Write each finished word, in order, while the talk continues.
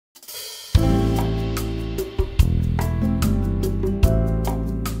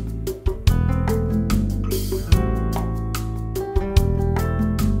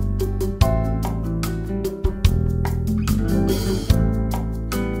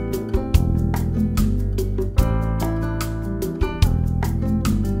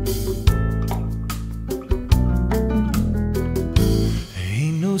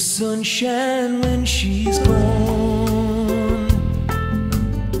sunshine when she's gone.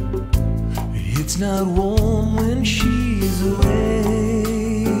 It's not warm when she's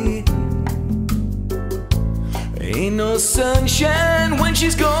away. Ain't no sunshine when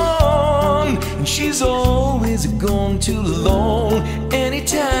she's gone, and she's always gone too long.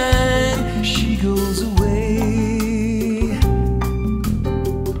 Anytime she goes away,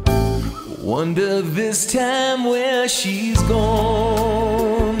 wonder this time where she's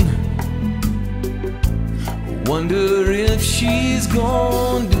gone. Wonder if she's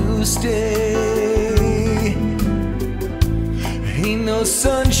going to stay. Ain't no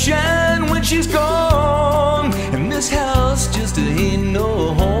sunshine when she's gone, and this house just ain't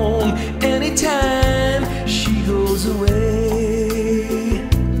no home. Anytime she goes away,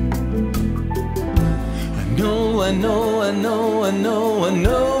 I know, I know, I know, I know, I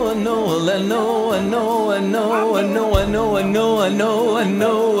know, I know, I know, I know, I know, I know, I know, I know, I know, I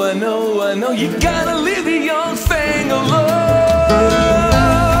know, I know, I know. You gotta leave the young thing alone.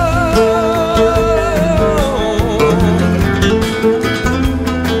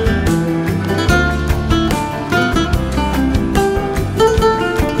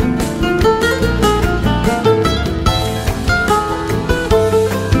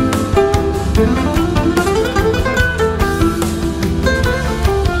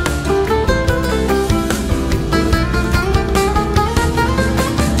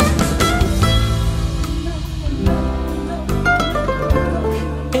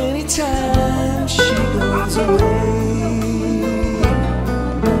 Anytime she goes away,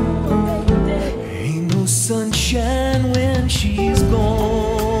 ain't no sunshine when she's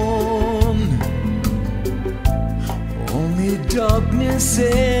gone, only darkness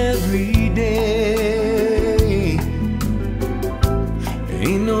every day.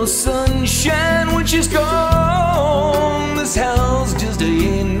 Ain't no sunshine when she's gone, this house just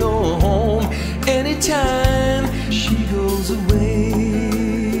ain't no home. Anytime she goes away,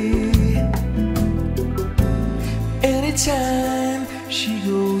 anytime she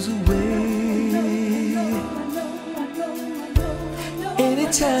goes away,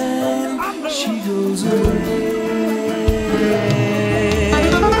 anytime she goes away.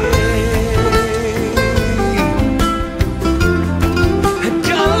 I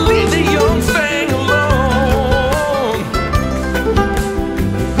gotta leave the young thing alone.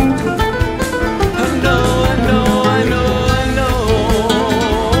 I know, I know, I know, I know.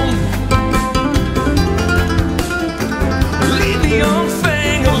 Leave the young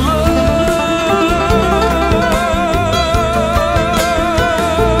thing alone.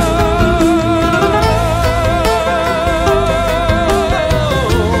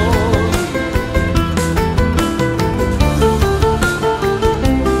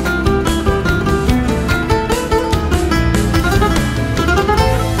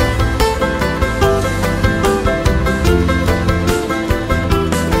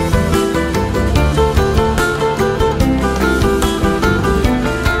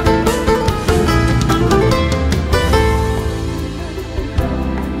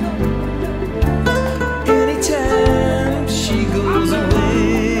 Anytime she goes away,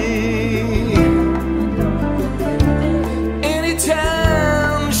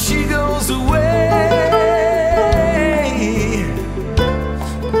 anytime she goes away,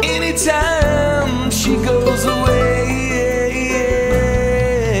 anytime she goes away.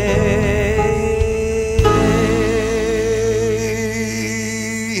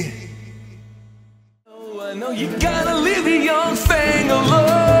 Oh, I know you gotta leave the young thing alone.